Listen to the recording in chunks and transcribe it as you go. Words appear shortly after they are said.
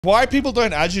Why people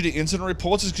don't add you to incident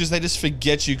reports is because they just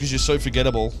forget you because you're so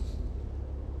forgettable.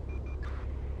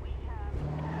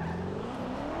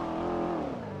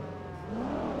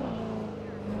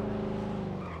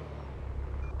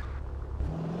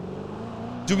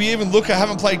 Do we even look? I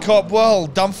haven't played cop. Well,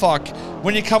 dumb fuck.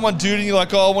 When you come on duty and you're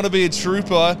like, oh, I want to be a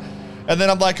trooper. And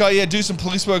then I'm like, oh yeah, do some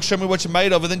police work. Show me what you're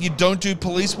made of. And then you don't do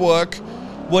police work.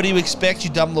 What do you expect, you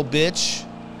dumb little bitch?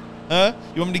 Huh?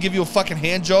 You want me to give you a fucking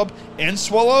hand job and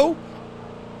swallow?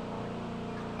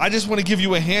 I just want to give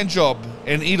you a hand job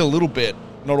and eat a little bit,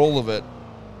 not all of it.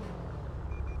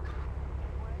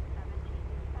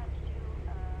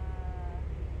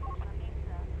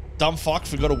 Dumb fuck,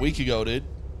 forgot a week ago, dude.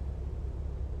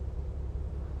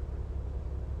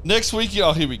 Next week,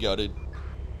 oh, here we go, dude.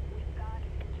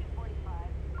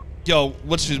 Yo,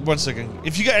 one second.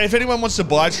 If anyone wants to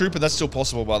buy a trooper, that's still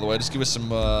possible, by the way. Just give us some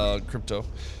crypto.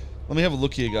 Let me have a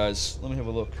look here, guys. Let me have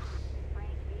a look.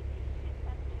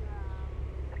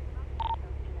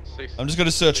 I'm just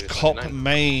gonna search cop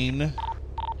main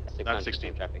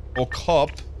or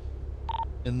cop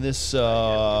in this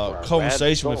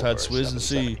conversation we've had, Swizz, and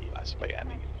see.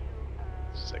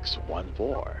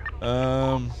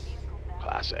 614.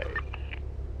 Class A.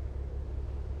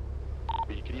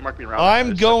 Can you mark me around?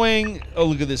 I'm going. Oh,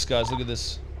 look at this, guys. Look at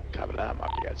this. Cover that.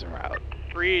 Mark you guys en route.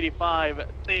 385.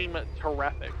 Same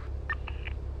traffic.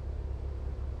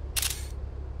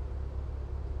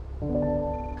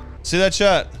 See that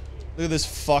chat? Look at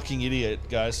this fucking idiot,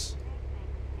 guys.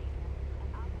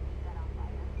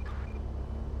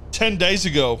 10 days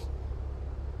ago.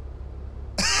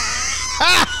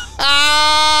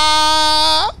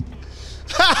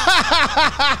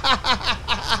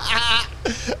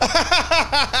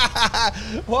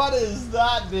 What is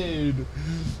that, dude?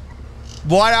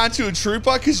 Why aren't you a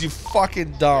trooper? Because you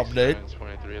fucking dumb, dude.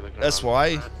 That's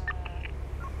why.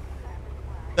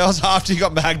 That was after you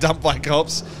got magged up by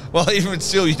cops. Well, even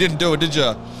still, you didn't do it, did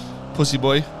you? Pussy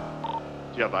boy. Do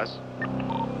you have eyes?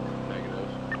 Negative.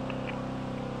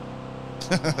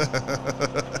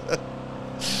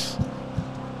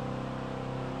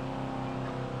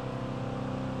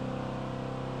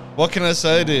 What can I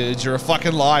say, dude? You're a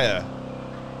fucking liar.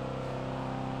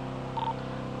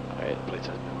 Alright, the place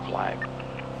has been flagged.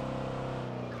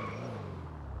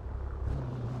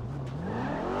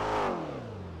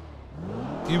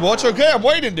 You watch? Okay, I'm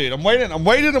waiting, dude. I'm waiting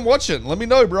and watching. Let me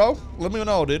know, bro. Let me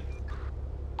know, dude.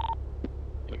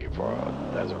 Looking for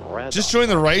a desert red. Just join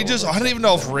the Rangers? I don't even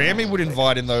know if Rammy would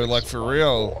invite him, though, like, for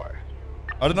real.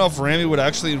 I don't know if Rammy would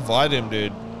actually invite him,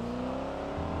 dude.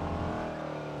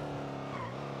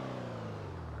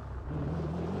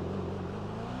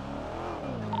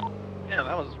 Yeah,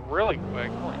 that was really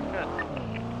quick. Holy shit.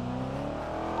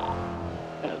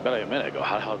 Yeah, it's barely a minute ago.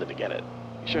 How the hell did he get it?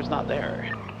 You sure it's not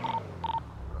there?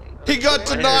 He got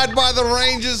denied by the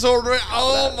Rangers already.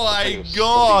 Oh my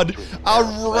god. A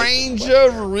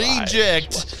Ranger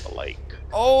reject.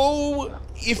 Oh,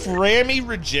 if Rammy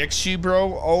rejects you,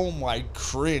 bro. Oh my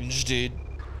cringe, dude.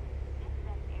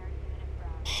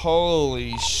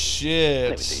 Holy shit. I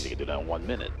didn't think you could do that in 1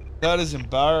 minute. That is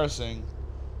embarrassing.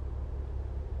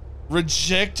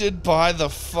 Rejected by the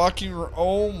fucking...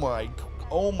 Oh my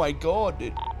god,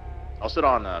 dude. I'll sit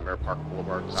on Merv Park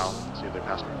Boulevard South and see if they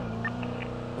pass me.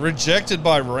 Rejected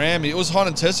by Rammy. It was Hon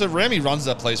and Tessa. Rammy runs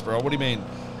that place, bro. What do you mean?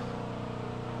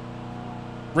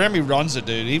 Rammy runs it,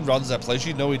 dude. He runs that place.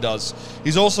 You know he does.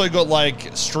 He's also got,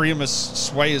 like, streamer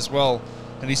sway as well.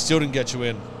 And he still didn't get you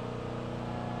in.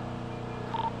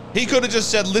 He could have just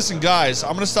said, listen, guys,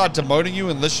 I'm going to start demoting you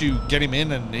unless you get him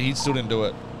in. And he still didn't do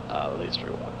it. At least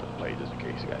we want to play just in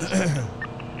case you guys.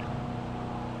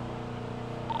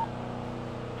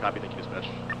 Copy, thank you, Smash.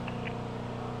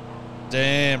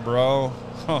 Damn, bro.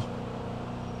 Huh.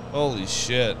 Holy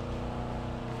shit.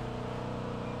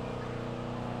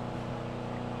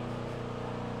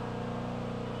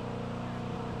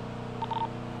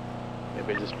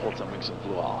 Maybe I just pulled some wings and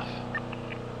flew off.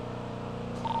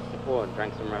 Oh, and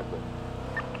drank some Red Bull.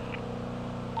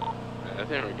 I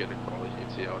think we're getting quality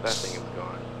UTO. That thing is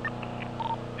gone.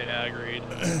 Yeah, agreed.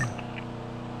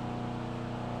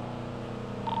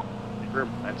 Group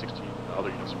 916, other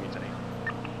units meet any.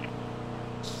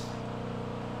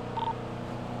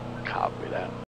 Copy that.